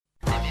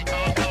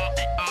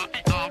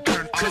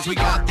cause we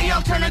got the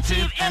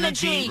alternative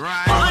energy.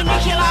 For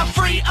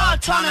nuclear-free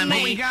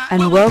autonomy.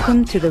 And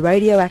welcome to the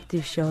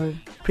Radioactive Show,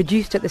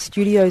 produced at the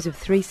studios of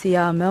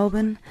 3CR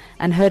Melbourne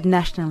and heard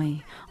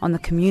nationally on the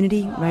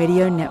Community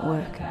Radio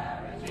Network.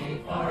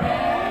 Solidarity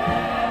forever.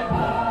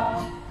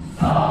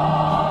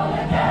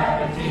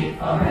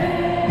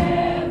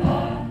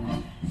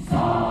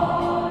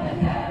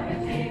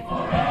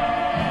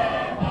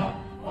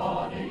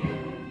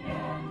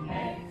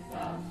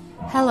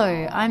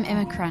 Hello, I'm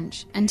Emma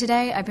Crunch, and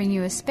today I bring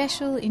you a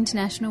special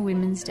International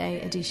Women's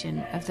Day edition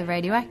of The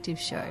Radioactive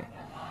Show.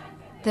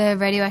 The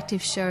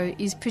Radioactive Show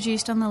is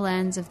produced on the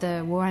lands of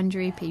the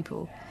Wurundjeri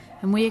people,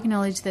 and we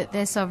acknowledge that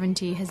their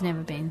sovereignty has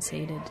never been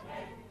ceded.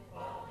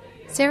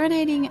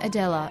 Serenading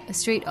Adela, a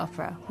street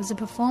opera, was a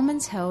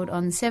performance held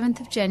on 7th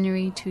of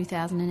January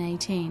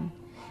 2018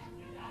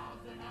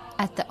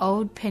 at the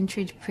Old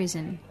Pentridge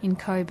Prison in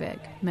Coburg,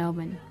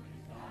 Melbourne.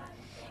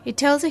 It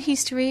tells a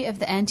history of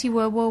the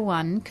anti-World War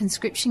I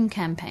conscription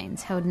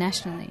campaigns held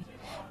nationally,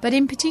 but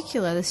in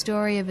particular the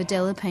story of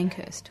Adela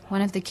Pankhurst,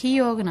 one of the key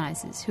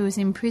organisers who was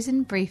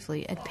imprisoned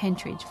briefly at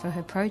Pentridge for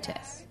her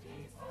protests.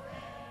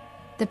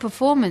 The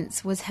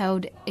performance was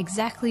held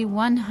exactly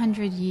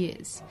 100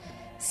 years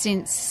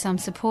since some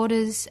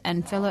supporters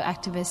and fellow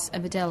activists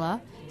of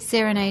Adela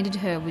serenaded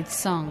her with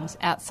songs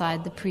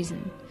outside the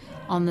prison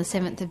on the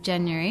 7th of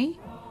January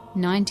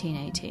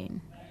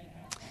 1918.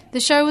 The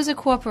show was a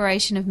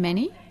cooperation of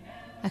many,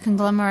 a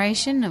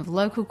conglomeration of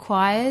local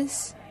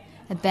choirs,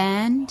 a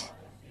band,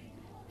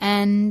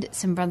 and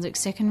some Brunswick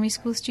Secondary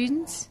School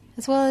students,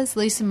 as well as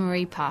Lisa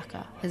Marie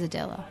Parker as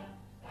Adela.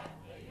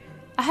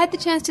 I had the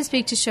chance to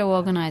speak to show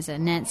organiser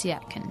Nancy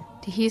Atkin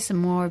to hear some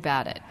more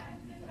about it.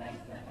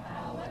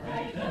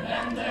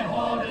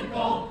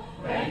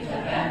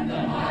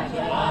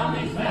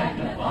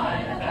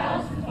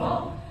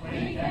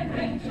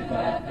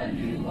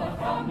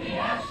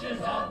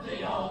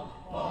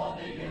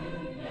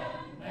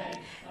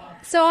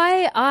 So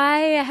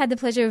I had the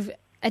pleasure of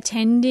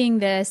attending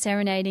the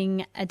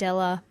Serenading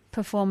Adela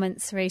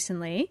performance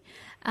recently.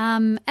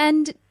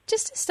 And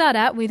just to start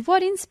out with,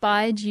 what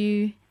inspired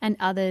you and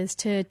others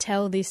to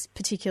tell this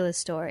particular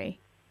story?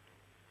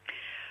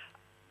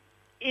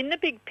 In the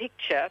big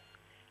picture,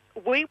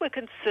 we were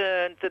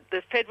concerned that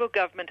the federal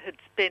government had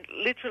spent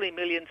literally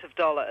millions of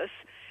dollars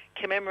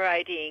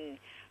commemorating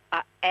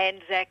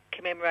Anzac,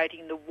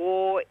 commemorating the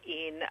war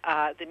in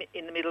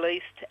the Middle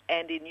East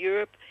and in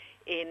Europe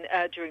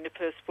during the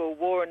First World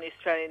War and the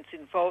Australians'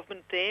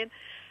 involvement then.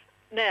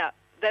 Now,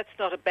 that's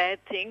not a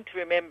bad thing to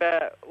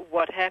remember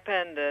what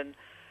happened and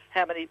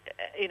how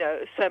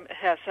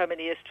so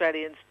many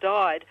Australians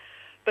died.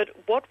 But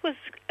what was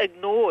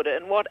ignored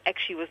and what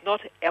actually was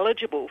not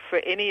eligible for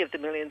any of the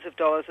millions of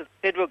dollars of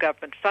federal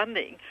government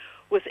funding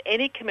was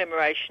any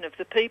commemoration of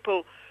the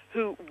people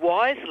who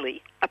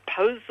wisely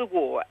opposed the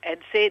war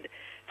and said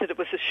that it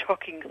was a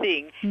shocking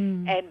thing.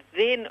 And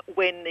then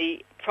when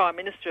the Prime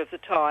Minister of the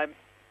time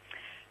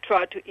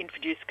tried to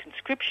introduce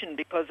conscription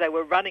because they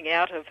were running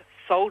out of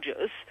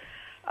soldiers,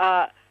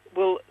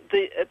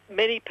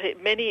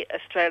 many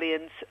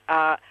Australians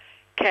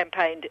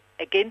campaigned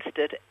against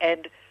it,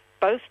 and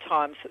both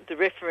times the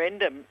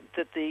referendum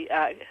that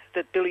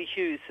Billy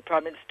Hughes, the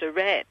Prime Minister,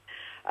 ran,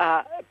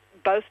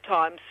 both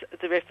times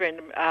the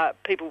referendum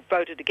people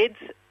voted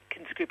against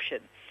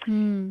conscription.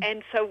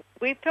 And so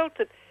we felt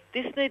that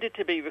this needed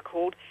to be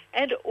recalled,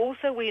 and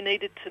also we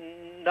needed to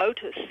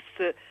notice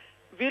the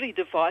really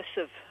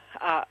divisive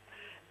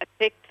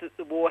effect that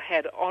the war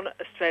had on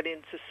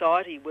Australian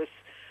society, with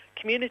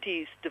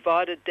communities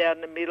divided down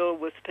the middle,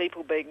 with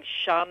people being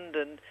shunned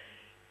and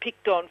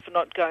picked on for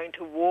not going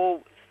to war,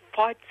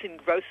 fights in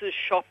grocers'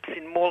 shops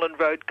in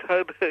Moreland Road,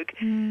 Coburg,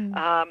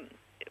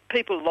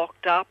 people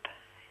locked up.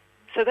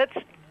 So that's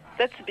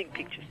the big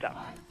picture stuff.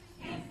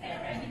 Is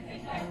there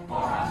anything left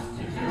for us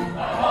to do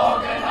but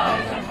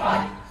organise and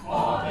fight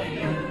for the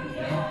union?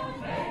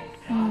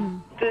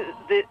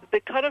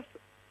 The kind of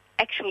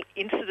actual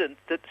incident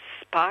that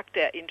sparked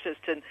our interest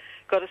and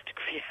got us to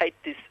create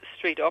this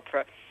street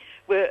opera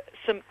were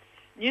some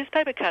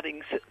newspaper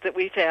cuttings that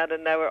we found,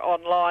 and they were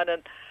online,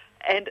 and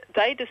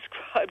they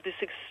described this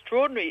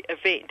extraordinary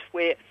event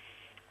where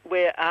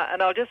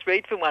and I'll just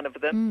read from one of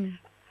them.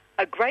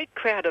 A great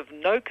crowd of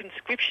no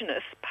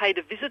conscriptionists paid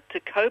a visit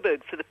to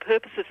Coburg for the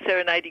purpose of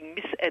serenading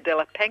Miss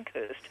Adela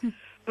Pankhurst,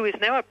 who is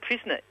now a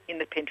prisoner in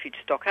the Pentridge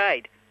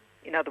Stockade,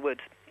 in other words,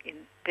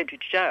 in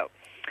Pentridge Jail.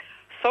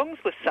 Songs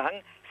were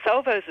sung,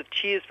 salvos of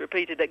cheers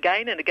repeated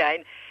again and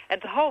again,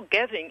 and the whole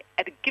gathering,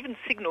 at a given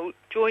signal,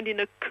 joined in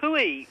a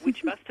cooey,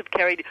 which must have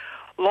carried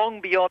long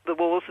beyond the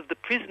walls of the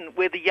prison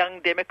where the young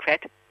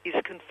Democrat is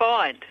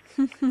confined.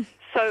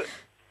 So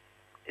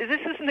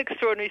this is an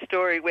extraordinary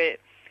story where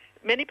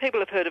many people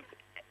have heard of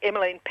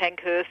Emmeline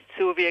Pankhurst,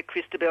 Sylvia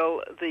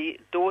Christabel, the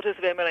daughters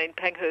of Emmeline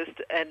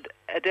Pankhurst and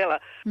Adela,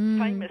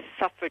 famous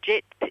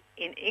suffragettes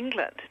in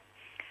England.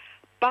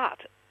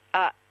 But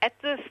at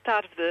the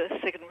start of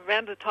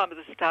around the time of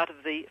the start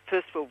of the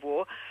First World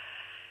War,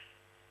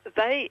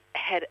 they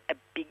had a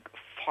big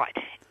fight,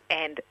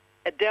 and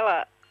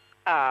Adela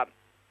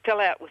fell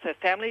out with her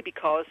family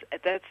because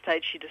at that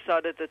stage she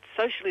decided that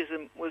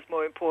socialism was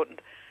more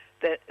important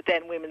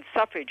than women's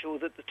suffrage, or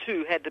that the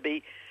two had to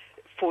be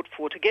fought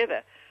for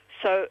together.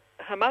 So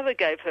her mother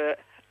gave her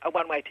a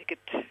one-way ticket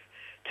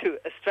to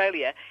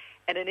Australia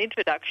and an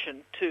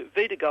introduction to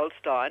Vida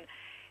Goldstein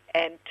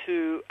and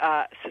to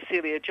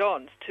Cecilia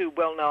Johns, two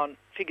well-known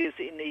figures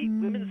in the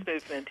women's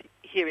movement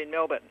here in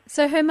Melbourne.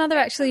 So her mother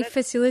actually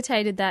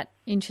facilitated that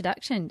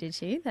introduction, did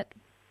she?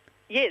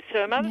 Yes, so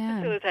her mother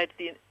facilitated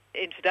the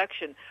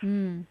introduction,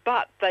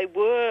 but they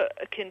were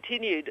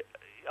continued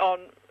on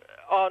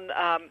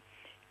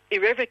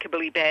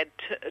irrevocably bad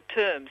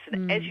terms.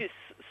 And as you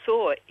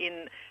saw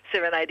in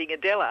Serenading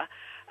Adela,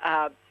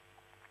 by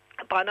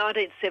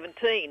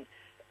 1917,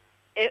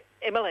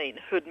 Emmeline,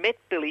 who had met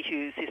Billy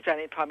Hughes, the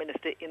Australian Prime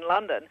Minister, in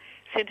London,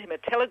 sent him a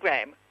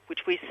telegram,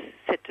 which we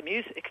set to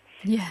music,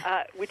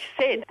 which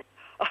said,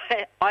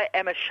 I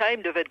am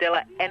ashamed of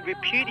Adela and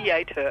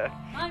repudiate her.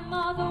 My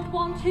mother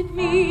wanted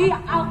me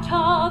out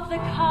of the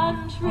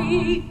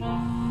country,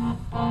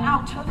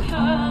 out of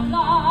her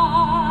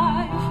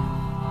life.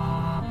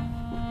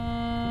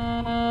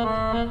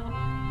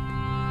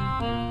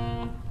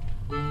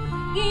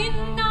 In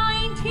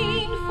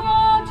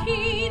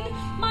 1914,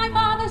 my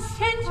mother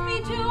sent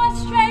me to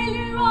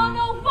Australia on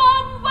a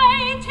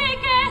one-way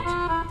ticket,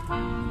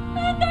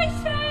 and I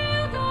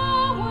sailed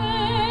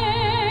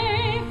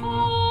away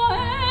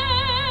forever.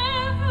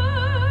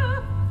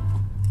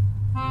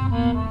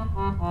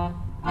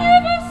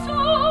 Never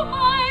saw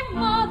my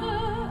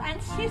mother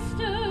and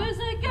sisters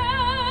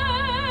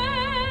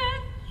again.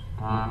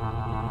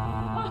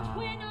 But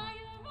when I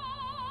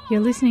You're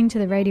listening to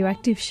The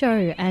Radioactive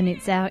Show, and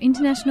it's our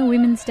International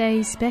Women's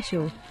Day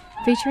special,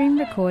 featuring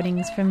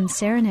recordings from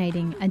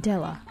Serenading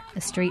Adela,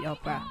 a street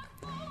opera.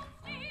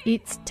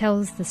 It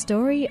tells the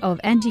story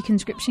of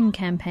anti-conscription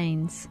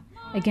campaigns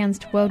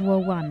against World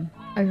War I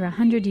over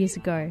 100 years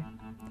ago.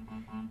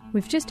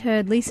 We've just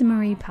heard Lisa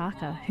Marie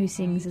Parker, who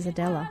sings as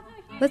Adela.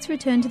 Let's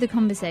return to the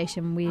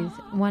conversation with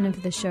one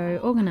of the show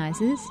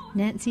organisers,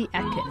 Nancy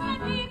Atkin.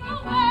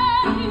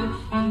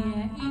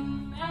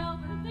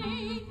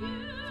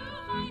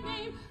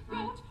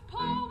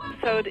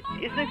 So it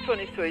is this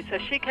funny story. So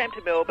she came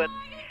to Melbourne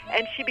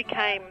and she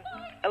became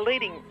a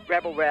leading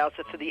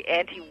rabble-rouser for the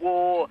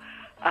anti-war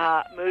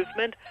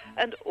movement,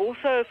 and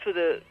also for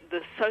the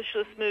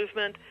socialist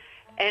movement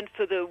and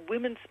for the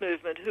women's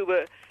movement, who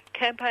were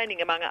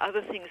campaigning, among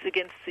other things,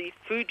 against the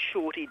food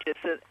shortages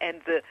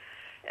and the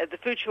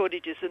food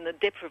shortages and the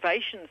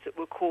deprivations that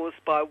were caused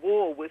by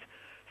war, with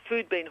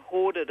food being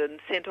hoarded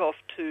and sent off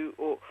to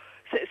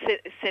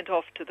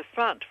the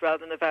front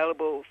rather than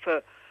available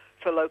for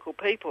local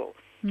people.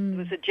 There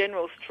was a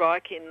general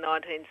strike in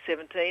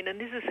 1917,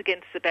 and this is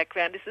against the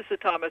background. This is the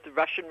time of the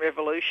Russian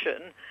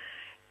Revolution,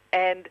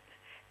 and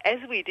as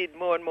we did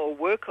more and more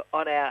work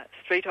on our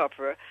street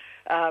opera,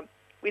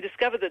 we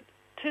discovered that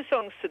two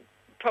songs that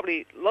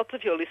probably lots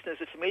of your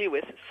listeners are familiar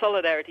with,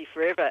 Solidarity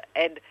Forever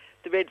and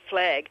The Red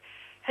Flag,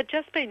 had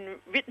just been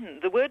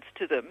written. The words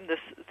to them,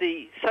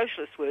 the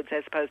socialist words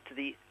as opposed to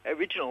the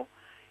original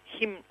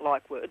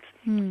hymn-like words,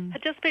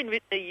 had just been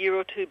written a year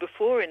or two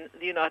before in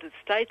the United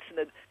States and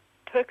had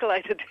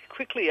percolated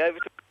quickly over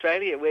to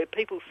Australia, where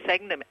people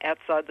sang them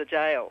outside the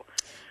jail.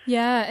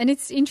 Yeah, and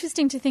it's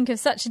interesting to think of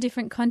such a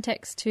different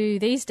context to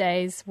these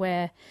days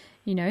where,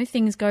 you know,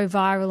 things go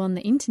viral on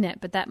the internet,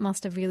 but that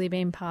must have really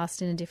been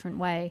passed in a different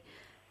way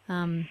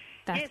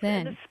back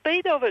then. And the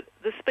speed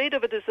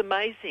of it is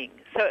amazing.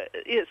 So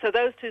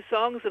those two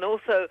songs, and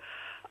also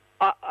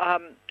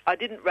I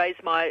didn't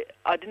raise my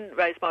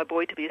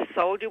boy to be a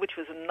soldier, which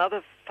was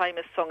another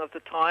famous song of the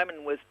time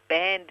and was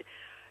banned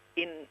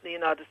in the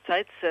United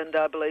States and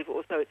I believe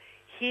also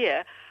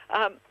here.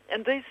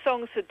 And these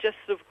songs had just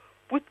sort of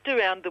whipped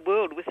around the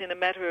world within a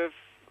matter of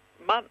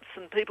months,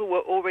 and people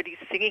were already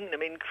singing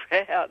them in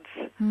crowds.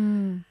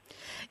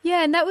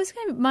 Yeah, and that was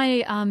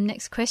my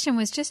next question,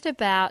 was just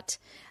about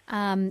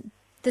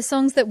the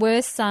songs that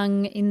were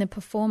sung in the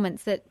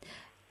performance, that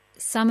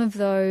some of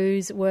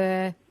those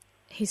were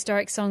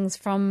historic songs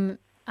from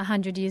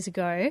 100 years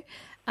ago.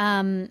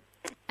 But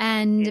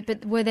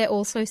were there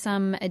also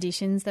some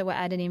additions that were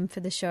added in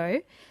for the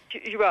show?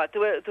 You're right.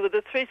 There were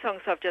the three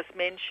songs I've just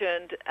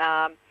mentioned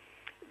that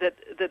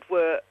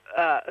were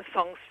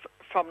songs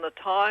from the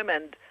time,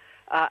 and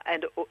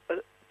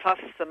plus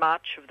the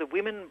March of the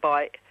Women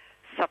by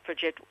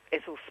suffragette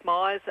Ethel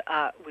Smythe,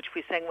 which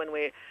we sang when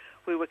we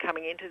were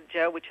coming into the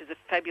jail, which is a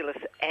fabulous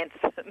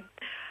anthem.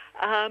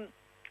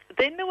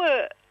 Then there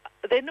were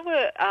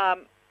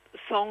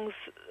songs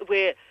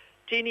where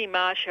Jeannie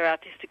Marsh, our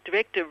artistic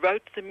director,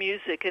 wrote the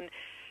music, and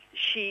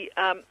she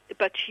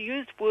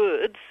used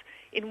words.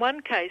 In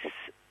one case,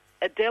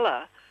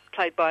 Adela,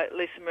 played by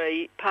Lisa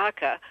Marie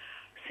Parker,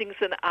 sings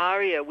an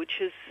aria,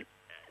 which is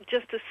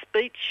just a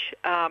speech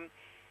or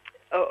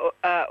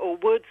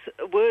words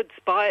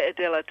by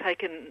Adela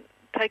taken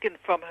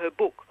from her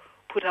book,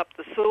 Put Up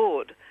the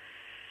Sword.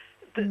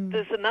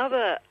 There's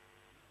another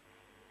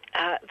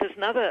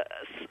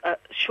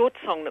short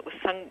song that was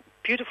sung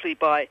beautifully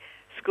by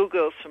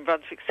schoolgirls from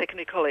Brunswick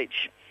Secondary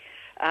College,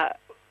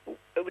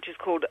 which is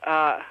called,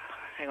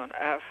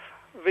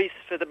 Wreath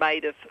for the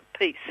Maid of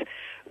Peace,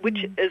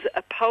 which is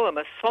a poem,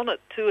 a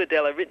sonnet to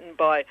Adela written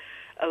by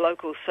a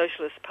local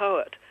socialist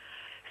poet.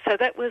 So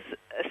that was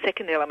a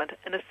second element.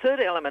 And a third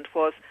element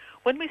was,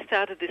 when we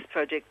started this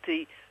project,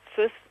 the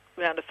first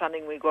round of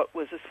funding we got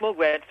was a small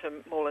grant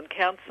from Moreland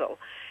Council,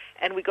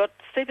 and we got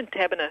Stephen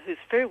Taberner, who's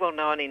very well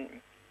known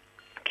in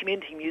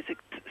community music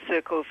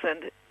circles,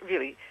 and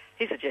really,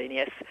 he's a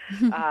genius.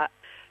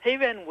 He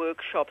ran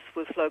workshops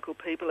with local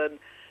people and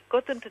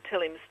got them to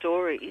tell him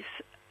stories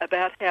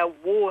about how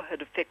war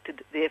had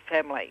affected their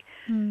family.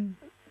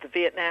 The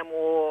Vietnam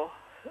War,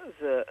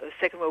 the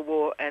Second World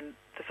War, and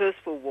the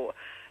First World War.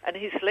 And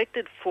he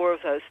selected 4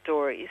 of those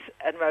stories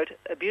and wrote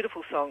a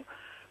beautiful song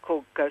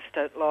called Ghosts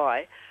Don't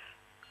Lie,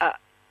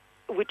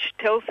 which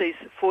tells these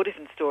 4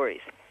 different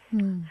stories.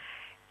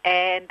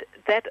 And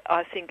that,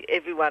 I think,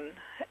 everyone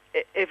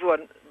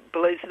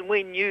believes, and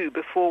we knew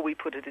before we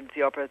put it into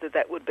the opera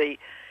that would be,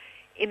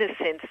 in a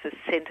sense, the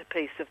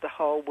centrepiece of the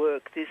whole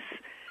work, this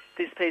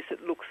piece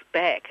that looks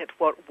back at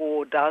what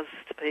war does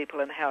to people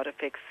and how it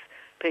affects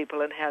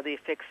people and how the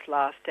effects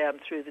last down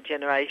through the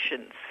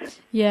generations.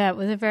 Yeah, it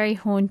was a very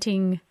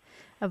haunting,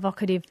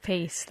 evocative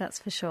piece, that's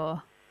for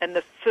sure. And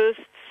the first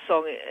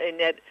song in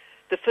that,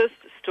 the first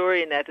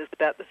story in that is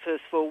about the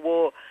First World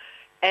War,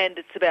 and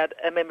it's about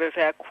a member of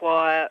our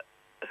choir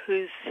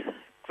whose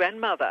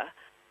grandmother,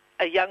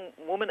 a young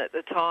woman at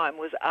the time,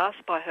 was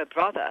asked by her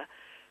brother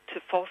to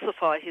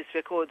falsify his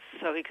records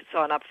so he could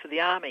sign up for the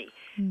army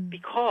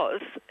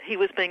because he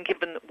was being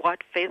given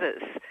white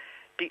feathers.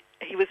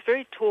 He was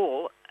very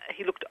tall,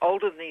 he looked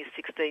older than his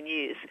 16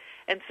 years,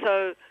 and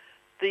so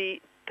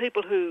the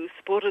people who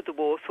supported the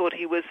war thought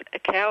he was a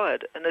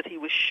coward and that he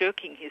was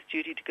shirking his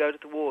duty to go to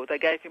the war. They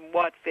gave him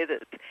white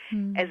feathers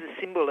as a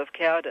symbol of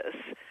cowardice.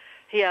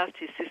 He asked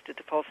his sister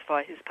to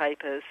falsify his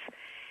papers,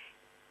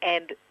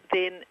 and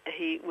then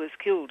he was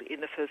killed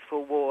in the First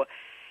World War.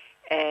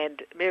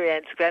 And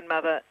Marianne's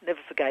grandmother never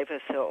forgave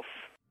herself.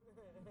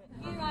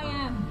 Here I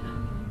am,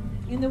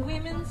 in the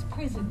women's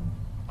prison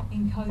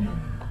in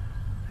Coburn.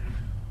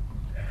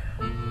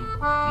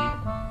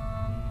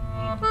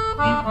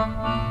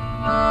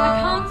 I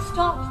can't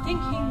stop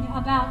thinking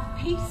about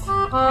peace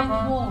and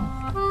war.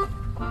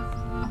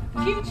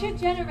 Future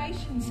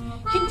generations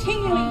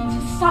continuing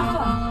to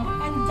suffer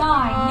and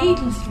die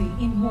needlessly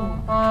in war.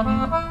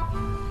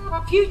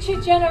 Future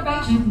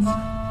generations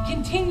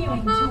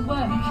continuing to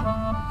work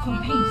for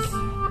peace.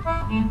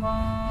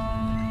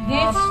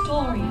 Their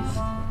stories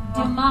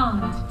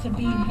demand to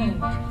be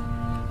heard.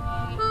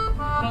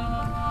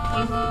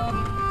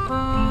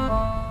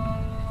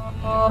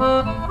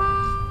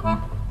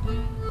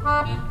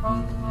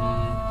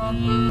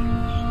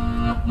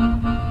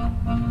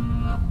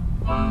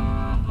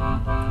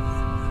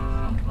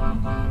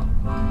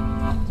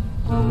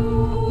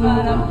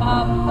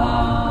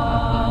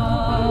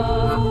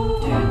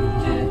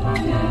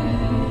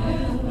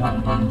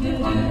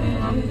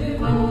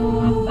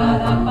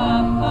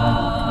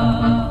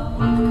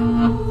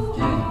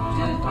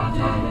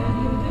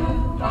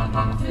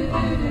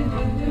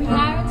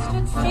 Clarence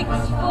stood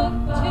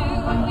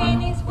 6'2" in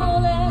his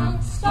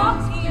woolen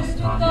socks. He used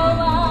to go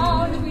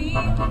out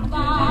reading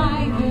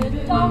by the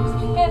docks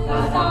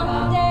every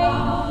Sunday.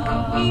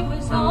 He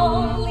was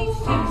only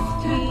 16.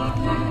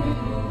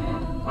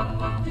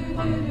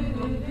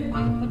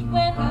 But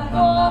when the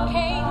war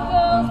came,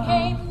 girls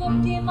came,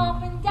 looked him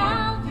up and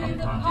down through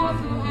the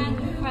puzzle and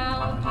the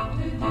crowd.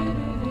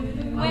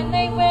 When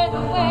they went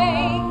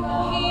away,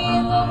 he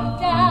looked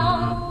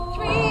down,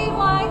 3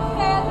 white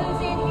feathers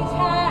in his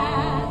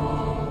hand,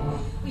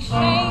 with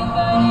shame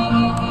burning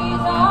in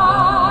his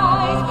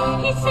eyes.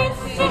 He said,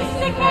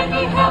 "Sister, can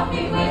you help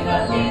me with a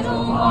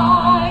little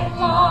white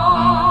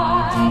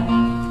lie?"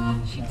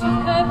 She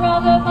took her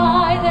brother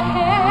by the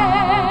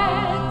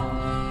hand,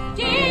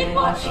 did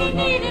what she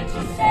needed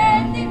to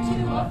send him to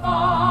a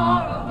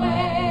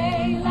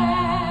faraway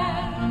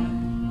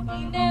land.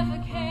 He never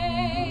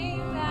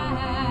came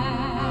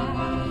back,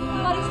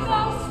 but his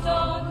ghost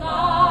don't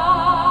lie.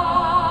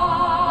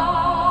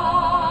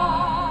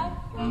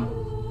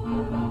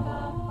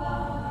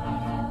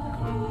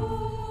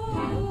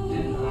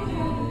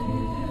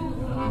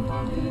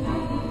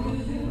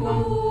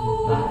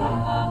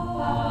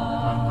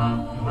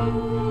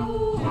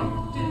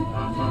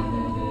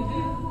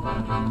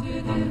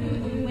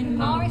 When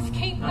Morris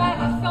came back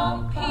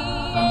from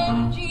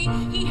PNG,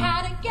 he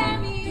had a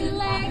gammy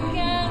leg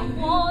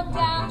and worn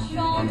down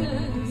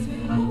shoulders.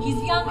 His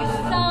youngest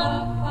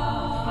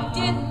son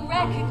didn't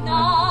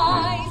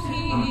recognize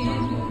him.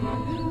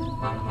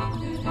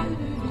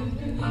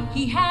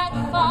 He had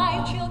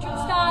 5 children,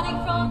 starting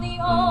from the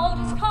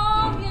oldest,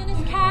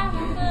 communist,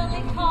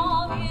 Catholic,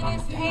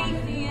 communist,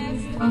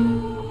 atheist,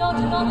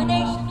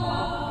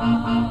 non-denominational.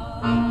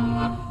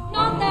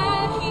 Not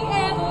that he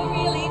ever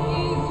really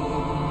knew,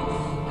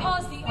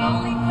 'cause the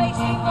only place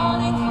he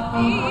wanted to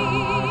be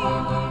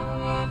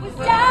was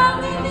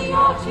down in the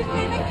orchard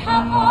with a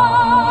cup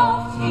of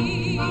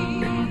tea.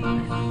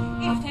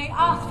 If they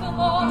asked for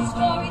more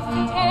stories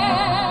to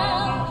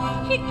tell,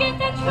 he'd get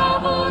that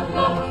troubled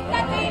look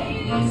that they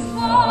knew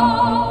so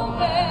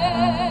well,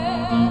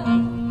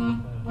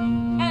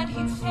 and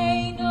he'd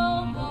say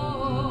no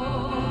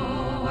more,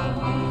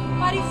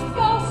 but his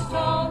ghost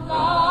don't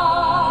lie,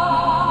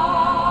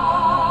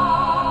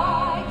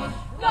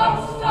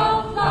 ghost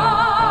don't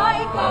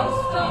lie,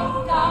 ghost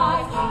don't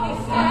die, they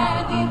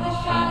stand in the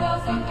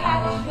shadows and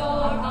catch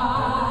your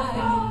eye,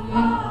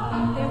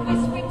 they're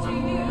whispering to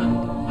you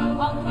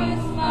on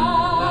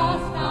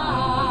Christmas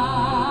night.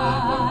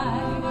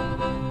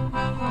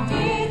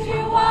 Did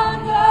you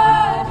wonder,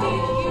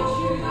 did you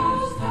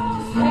choose to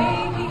stay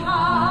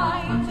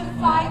behind, to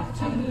fight,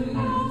 to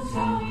lose?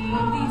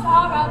 These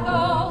are our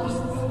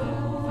ghosts,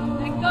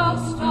 and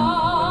ghosts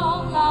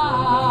don't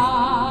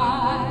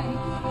lie,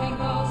 and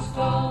ghosts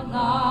don't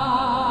lie.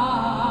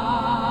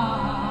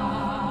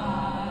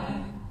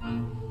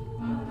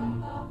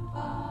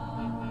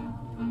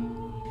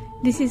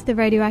 This is the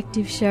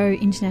Radioactive Show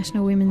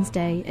International Women's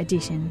Day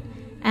edition,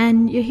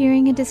 and you're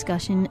hearing a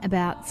discussion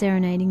about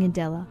Serenading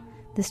Adela,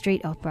 the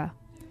street opera.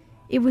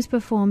 It was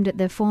performed at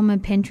the former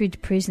Pentridge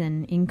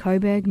Prison in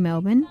Coburg,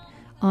 Melbourne,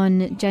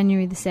 on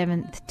January the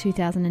 7th,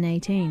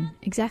 2018,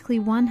 exactly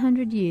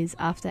 100 years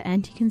after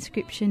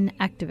anti-conscription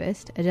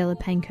activist Adela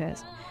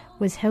Pankhurst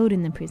was held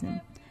in the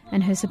prison,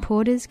 and her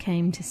supporters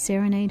came to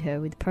serenade her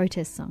with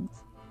protest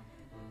songs.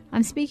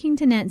 I'm speaking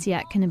to Nancy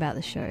Atkin about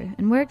the show,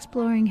 and we're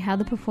exploring how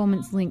the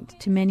performance linked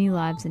to many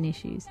lives and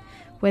issues,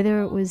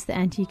 whether it was the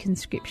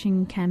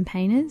anti-conscription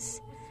campaigners,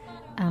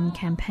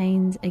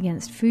 campaigns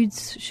against food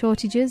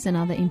shortages and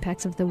other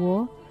impacts of the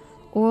war,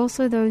 or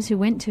also those who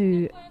went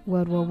to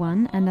World War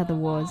I and other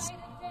wars.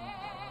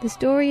 The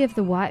story of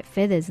the white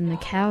feathers and the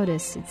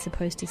cowardice it's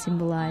supposed to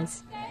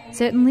symbolise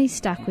certainly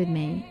stuck with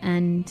me,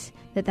 and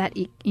that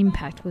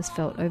impact was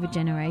felt over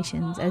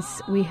generations,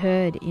 as we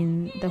heard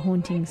in the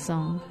haunting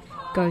song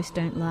Ghosts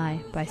Don't Lie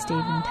by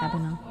Stephen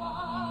Taberner.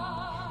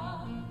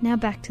 Now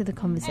back to the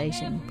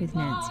conversation with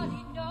Nancy.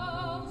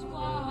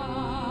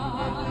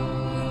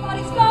 But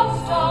his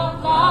ghosts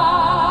don't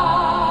lie,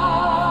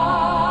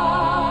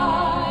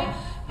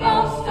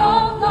 ghosts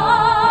don't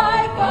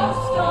lie,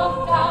 ghosts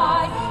don't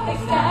die, they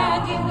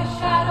stand in the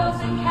shadows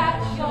and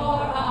catch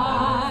your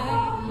eye,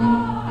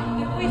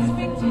 they're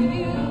whispering to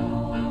you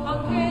on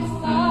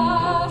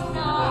Christmas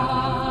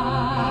night.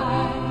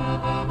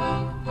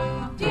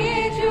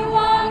 Did you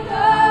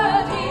wonder,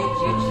 did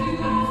you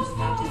choose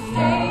to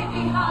stay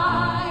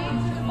behind,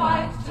 to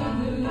fight, to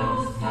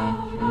lose?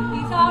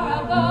 These are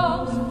our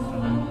ghosts,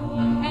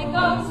 and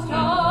ghosts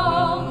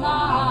don't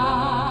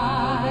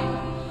lie,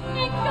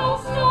 and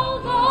ghosts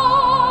don't lie.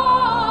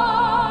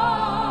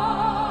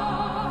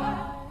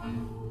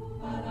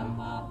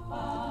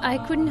 I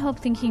couldn't help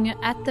thinking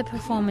at the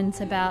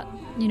performance about,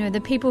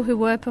 the people who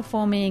were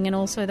performing and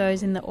also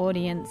those in the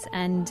audience,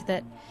 and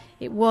that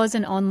it was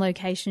an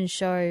on-location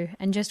show,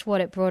 and just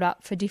what it brought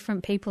up for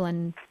different people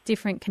and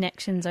different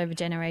connections over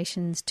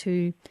generations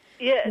to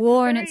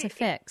war and its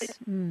effects.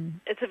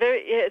 It's a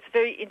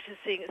very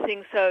interesting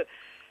thing. So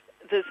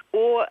there's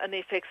war and the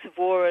effects of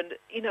war, and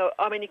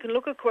you can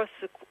look across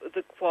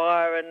the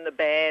choir and the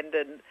band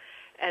and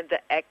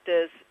the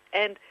actors,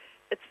 and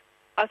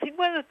I think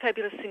one of the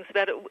fabulous things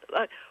about it,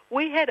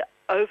 we had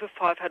over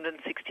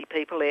 560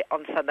 there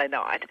on Sunday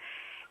night,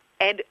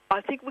 and I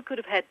think we could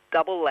have had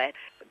double that.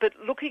 But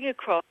looking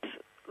across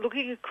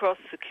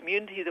the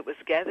community that was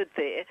gathered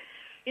there,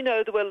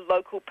 there were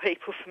local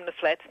people from the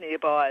flats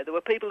nearby. There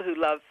were people who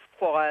loved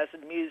choirs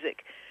and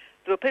music.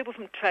 There were people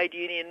from trade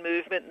union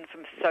movement and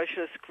from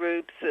socialist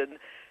groups and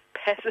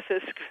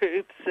pacifist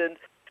groups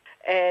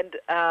and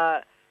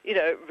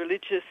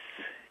religious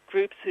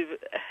groups who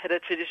had a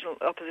traditional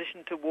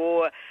opposition to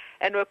war,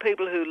 and there were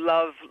people who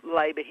love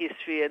labour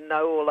history and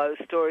know all those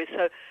stories.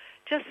 So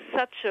just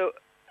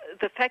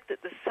the fact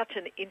that there's such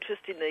an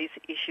interest in these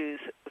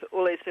issues with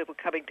all these people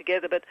coming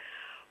together. But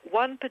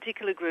one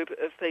particular group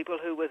of people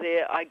who were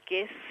there, I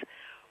guess,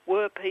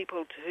 were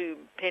people to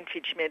whom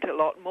Pentridge meant a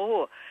lot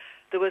more.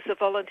 There was a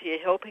volunteer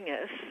helping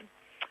us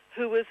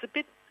who was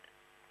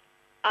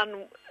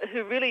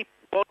who really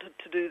wanted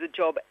to do the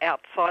job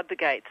outside the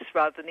gates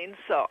rather than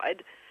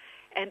inside.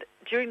 And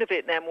during the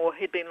Vietnam War,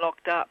 he'd been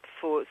locked up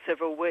for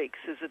several weeks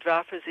as a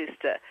draft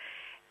resistor.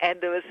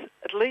 And there was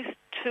at least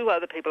three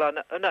other people I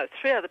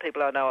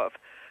know of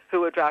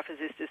who were draft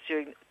resistors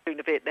during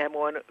the Vietnam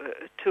War, and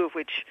two of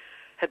which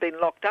had been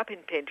locked up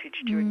in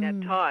Pentridge during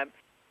that time.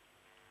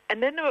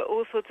 And then there were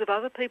all sorts of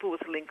other people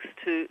with links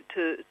to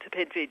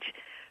Pentridge.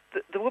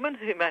 The woman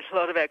who made a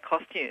lot of our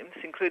costumes,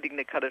 including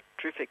the kind of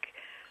terrific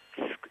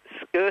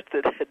skirt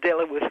that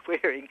Adela was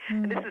wearing,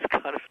 and this is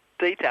kind of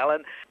detail,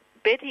 and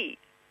Betty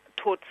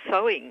taught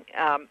sewing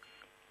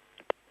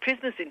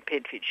prisoners in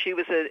Pentridge. She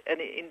was an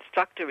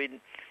instructor in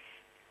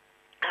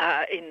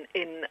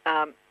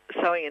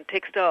sewing and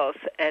textiles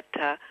at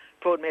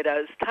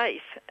Broadmeadows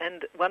TAFE,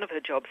 and one of her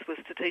jobs was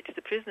to teach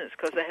the prisoners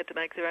because they had to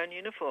make their own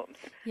uniforms.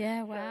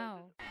 Yeah, wow.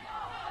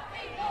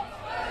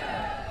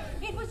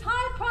 It was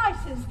high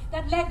prices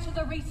that led to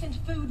the recent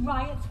food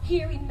riots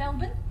here in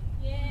Melbourne.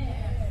 Yeah.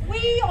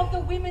 We of the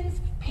Women's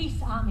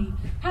Peace Army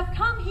have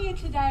come here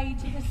here today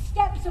to the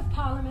steps of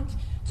Parliament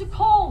to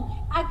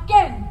call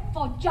again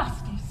for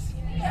justice.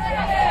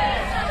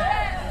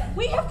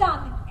 We have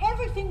done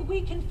everything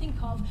we can think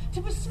of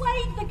to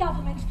persuade the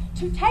government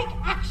to take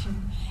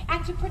action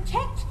and to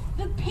protect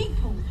the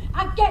people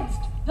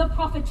against the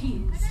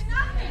profiteers.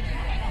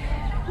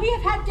 We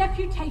have had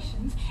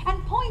deputations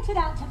and pointed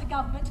out to the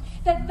government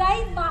that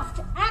they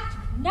must act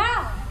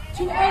now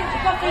to end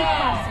the food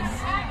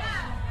crisis.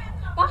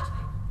 But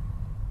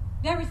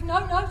there is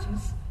no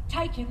notice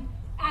taken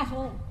at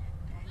all.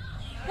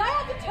 They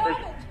are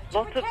determined There's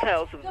lots of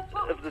tales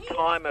of the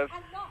time of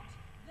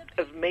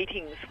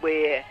meetings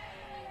where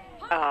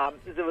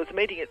there was a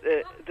meeting at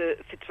the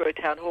Fitzroy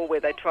Town Hall where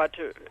they tried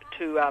to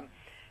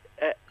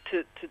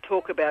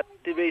talk about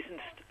the reasons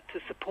to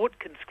support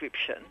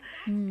conscription,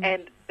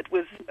 and it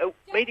was a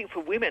meeting for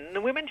women, and the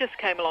women just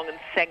came along and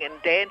sang and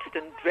danced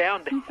and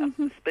drowned out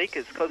the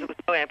speakers because there was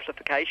no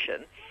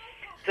amplification.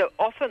 So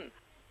often,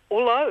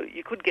 although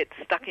you could get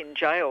stuck in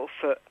jail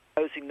for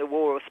opposing the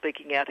war or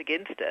speaking out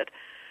against it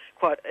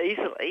quite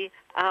easily,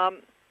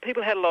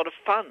 people had a lot of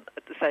fun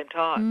at the same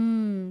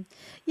time.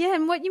 Yeah,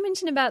 and what you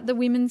mentioned about the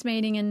women's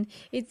meeting, and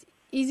it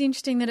is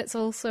interesting that it's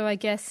also, I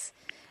guess,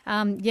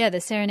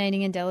 the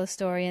Serenading Adela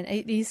story, and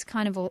it is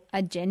kind of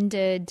a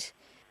gendered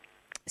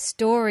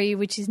story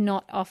which is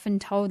not often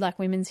told, like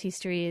women's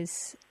history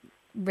is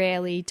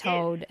rarely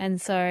told. Yes. And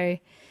so,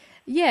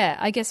 yeah,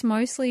 I guess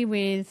mostly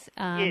with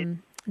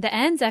the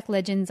Anzac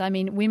legends, I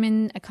mean,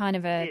 women are kind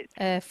of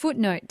a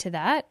footnote to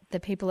that, the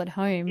people at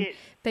home. Yes.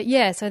 But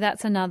yeah, so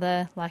that's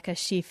another, like a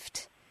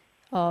shift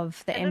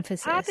of the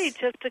emphasis. It's partly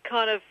just a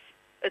kind of,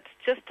 it's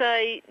just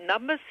a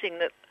numbers thing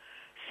that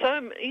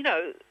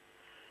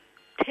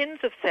tens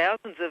of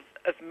thousands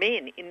of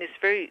men in this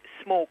very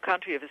small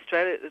country of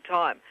Australia at the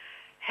time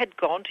had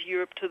gone to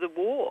Europe to the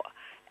war,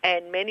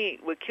 and many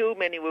were killed,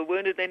 many were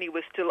wounded, many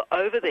were still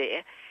over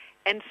there,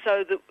 and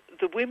so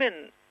the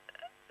women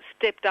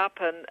stepped up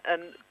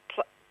and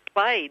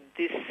played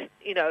this,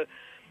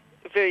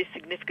 very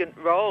significant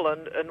role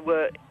and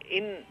were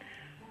in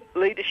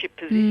leadership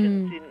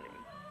positions in.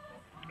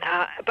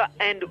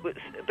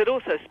 But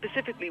also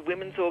specifically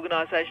women's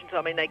organisations.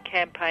 I mean, they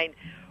campaigned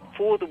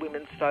for the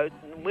women's vote,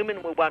 and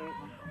women were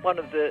one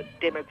of the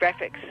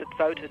demographics that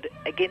voted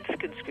against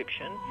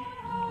conscription.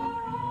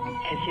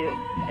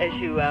 As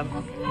you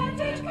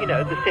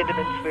the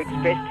sentiments were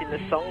expressed in the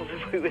songs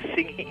that we were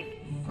singing.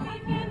 I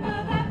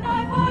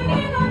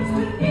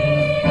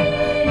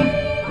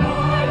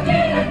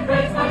didn't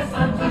raise my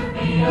son to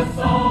be a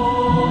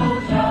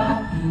soldier.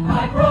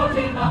 I brought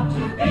him up to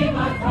be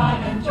my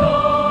pride and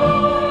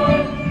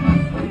joy.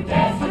 Who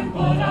dares to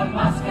put a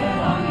musket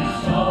on his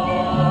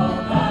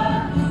shoulder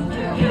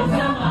to kill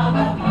some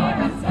other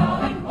parent's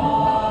darling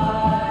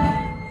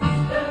boy?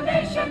 The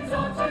nations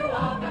ought to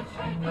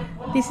arbitrate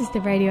before. This is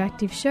the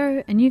Radioactive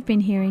Show, and you've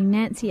been hearing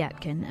Nancy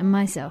Atkin and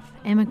myself,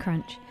 Emma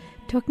Crunch,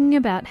 talking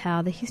about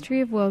how the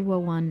history of World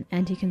War I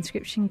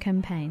anti-conscription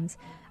campaigns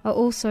are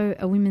also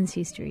a women's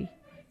history,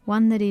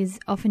 one that is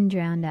often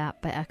drowned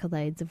out by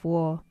accolades of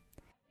war.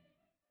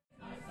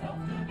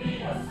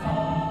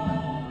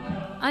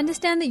 I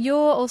understand that you're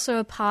also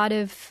a part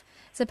of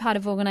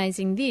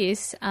organising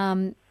this.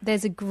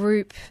 There's a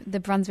group, the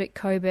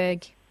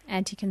Brunswick-Coburg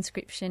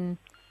Anti-Conscription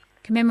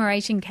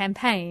Commemoration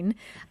Campaign.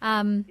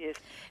 Yes.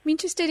 I'm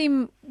interested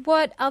in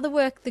what other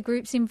work the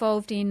group's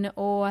involved in,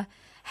 or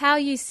how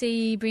you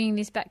see bringing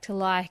this back to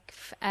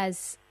life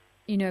as,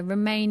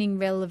 remaining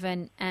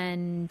relevant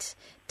and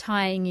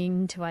tying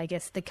into, I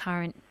guess, the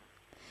current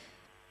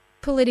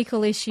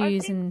political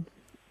issues and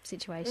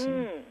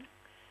situation.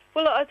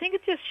 Well, I think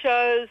it just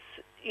shows,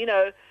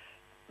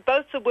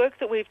 both the work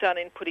that we've done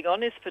in putting on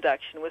this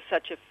production was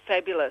such a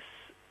fabulous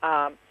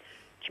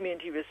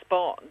community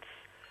response.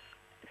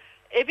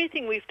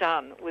 Everything we've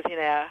done within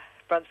our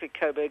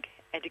Brunswick-Coburg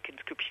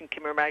Anti-Conscription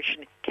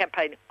Commemoration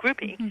Campaign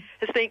grouping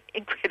has been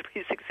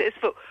incredibly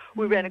successful.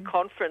 We ran a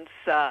conference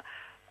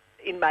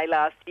in May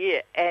last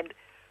year, and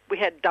we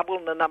had double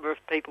the number of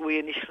people we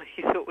initially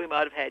thought we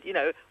might have had. We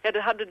had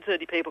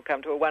 130 people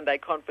come to a one-day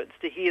conference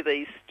to hear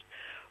these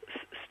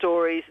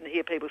stories and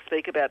hear people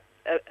speak about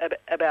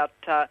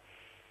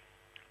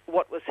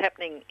what was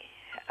happening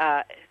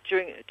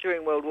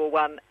during World War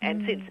I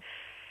and since.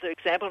 For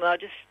example, and I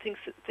just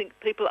think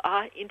people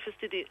are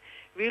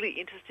really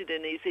interested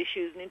in these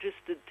issues and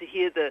interested to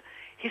hear the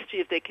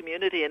history of their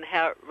community and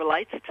how it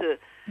relates to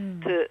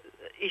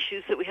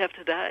issues that we have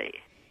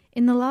today.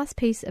 In the last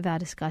piece of our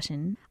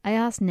discussion, I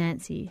asked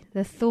Nancy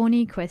the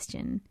thorny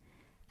question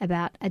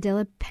about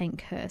Adela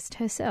Pankhurst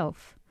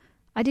herself.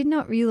 I did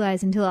not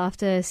realise until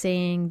after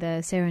seeing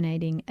the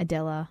Serenading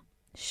Adela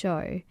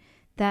show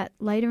that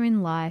later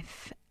in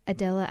life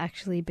Adela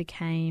actually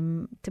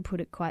became, to put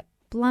it quite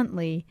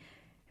bluntly,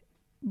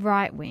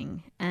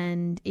 right-wing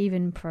and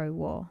even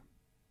pro-war.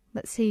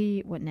 Let's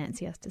see what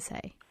Nancy has to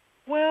say.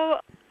 Well,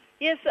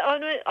 yes,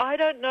 I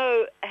don't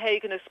know how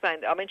you can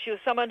explain that. I mean, she was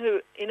someone who,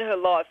 in her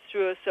life,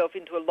 threw herself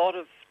into a lot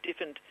of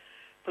different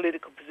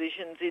political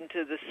positions,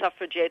 into the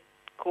suffragette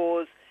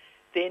cause,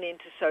 then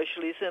into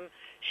socialism.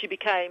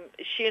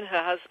 she and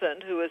her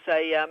husband, who was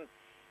a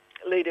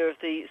leader of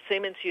the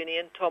Seamen's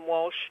Union, Tom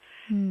Walsh,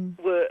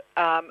 were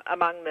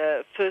among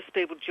the first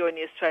people to join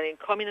the Australian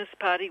Communist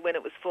Party when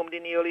it was formed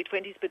in the early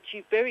 20s, but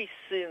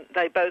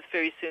they both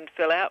very soon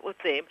fell out with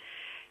them.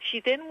 She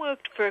then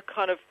worked for a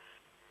kind of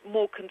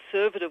more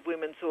conservative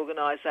women's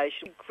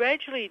organisation,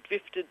 gradually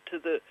drifted to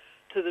the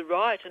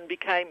right and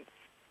became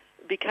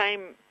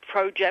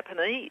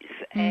pro-Japanese,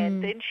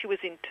 and then she was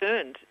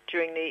interned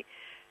during the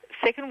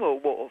Second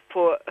World War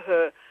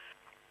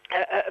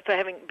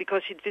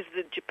because she'd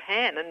visited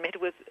Japan and met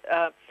with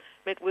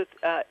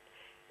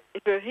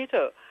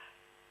Hirohito.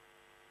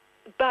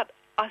 But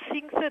I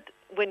think that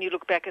when you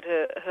look back at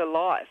her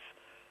life,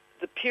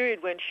 the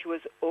period when she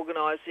was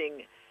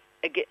organising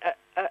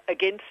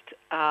against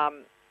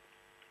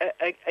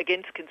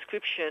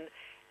conscription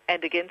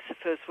and against the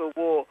First World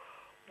War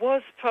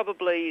was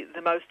probably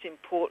the most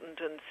important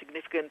and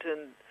significant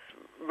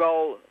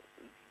role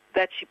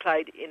that she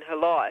played in her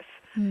life.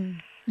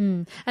 And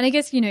I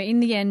guess, in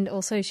the end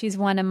also she's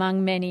one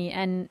among many,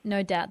 and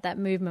no doubt that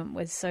movement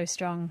was so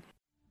strong.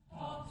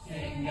 Talk,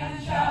 sing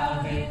and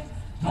shout it,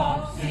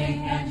 talk, sing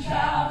and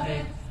shout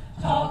it,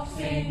 talk,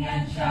 sing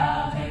and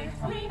shout it.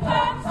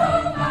 Repent,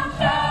 sing and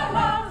shout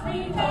it,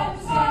 repent,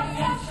 sing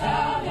and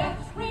shout it,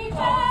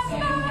 repent,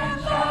 sing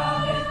and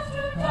shout it,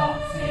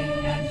 talk,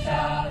 sing and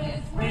shout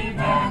it.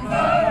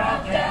 Remember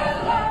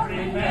Adela,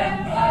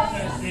 remember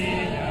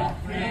Cecilia,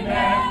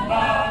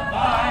 remember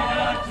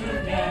Vida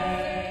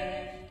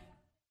today.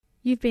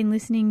 You've been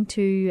listening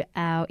to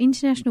our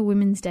International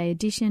Women's Day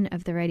edition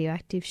of the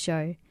Radioactive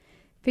Show,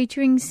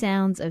 featuring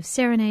sounds of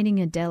Serenading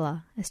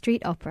Adela, a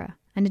street opera,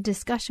 and a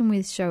discussion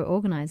with show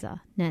organiser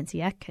Nancy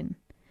Atkin.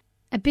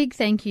 A big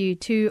thank you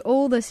to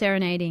all the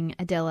Serenading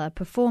Adela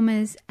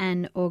performers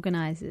and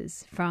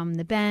organisers, from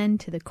the band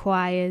to the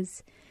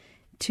choirs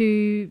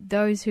to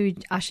those who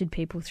ushered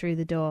people through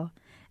the door,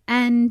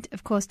 and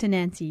of course to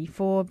Nancy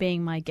for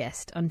being my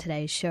guest on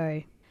today's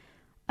show.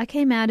 I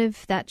came out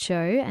of that show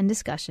and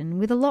discussion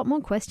with a lot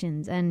more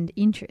questions and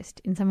interest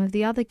in some of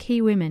the other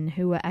key women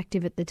who were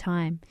active at the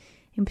time,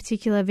 in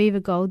particular Viva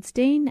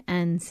Goldstein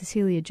and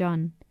Cecilia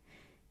John.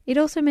 It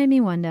also made me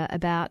wonder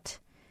about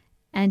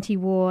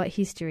anti-war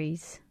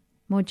histories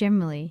more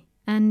generally,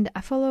 and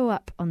I follow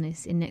up on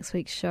this in next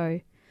week's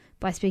show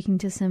by speaking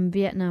to some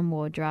Vietnam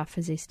War draft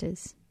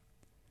resistors.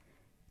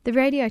 The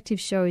Radioactive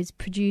Show is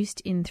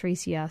produced in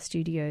 3CR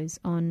studios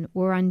on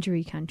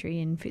Wurundjeri country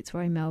in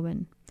Fitzroy,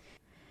 Melbourne.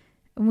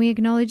 And we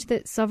acknowledge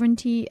that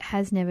sovereignty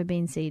has never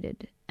been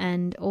ceded,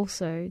 and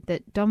also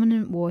that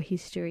dominant war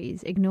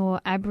histories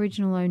ignore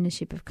Aboriginal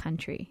ownership of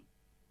country.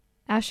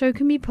 Our show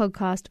can be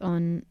podcast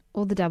on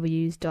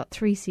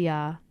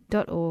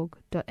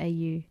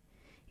allthews.3cr.org.au.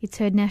 It's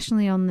heard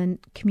nationally on the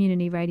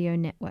Community Radio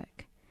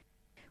Network.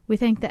 We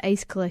thank the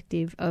ACE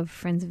Collective of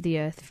Friends of the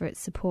Earth for its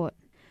support.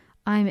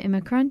 I'm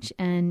Emma Crunch,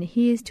 and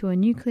here's to a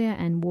nuclear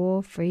and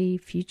war-free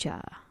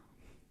future.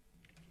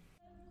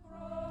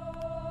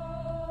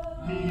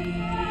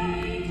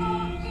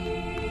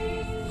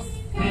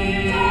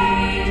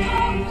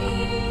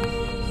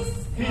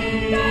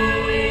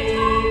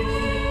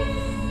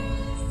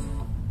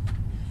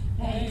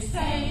 They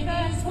say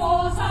these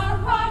wars are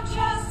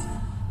righteous.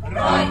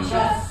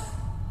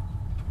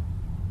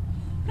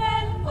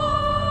 Then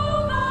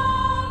all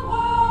the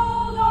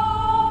world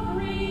of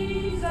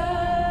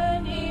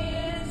reason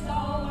is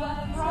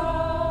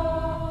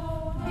overthrown.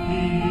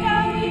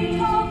 Now we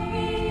talk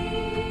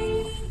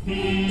peace.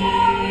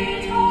 Now we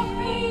talk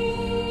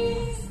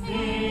peace.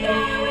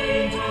 Now we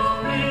talk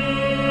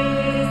peace.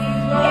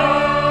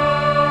 Yes.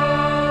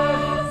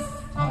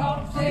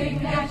 Talk,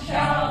 sing and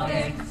shout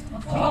it.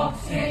 Talk,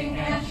 sing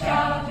and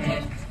shout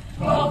it.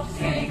 Talk,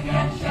 sing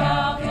and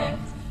shout it.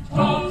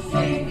 Talk,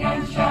 sing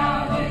and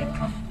shout it.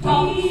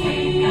 Talk,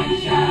 sing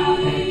and shout it.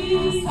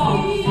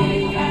 Talk,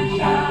 sing and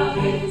shout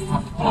it.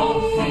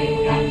 Talk,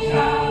 sing and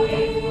shout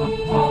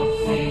it. Talk,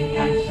 sing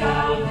and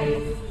shout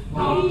it.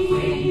 Talk,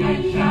 sing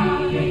and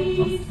shout it.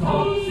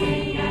 Talk,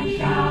 sing and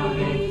shout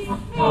it.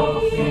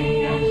 Talk,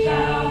 sing and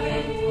shout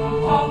it.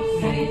 Talk,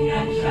 sing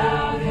and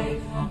shout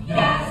it.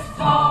 Yes,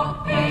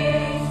 talk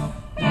peace.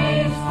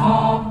 Peace,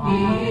 talk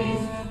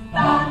peace.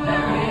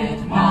 Thunder it,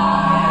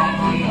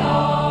 mighty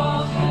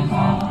oceans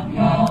on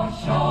your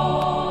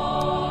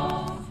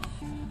shores.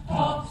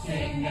 Talk,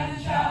 sing and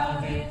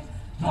shout it.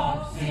 Talk,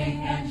 sing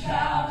and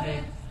shout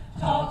it.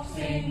 Talk,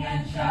 sing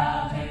and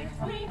shout it.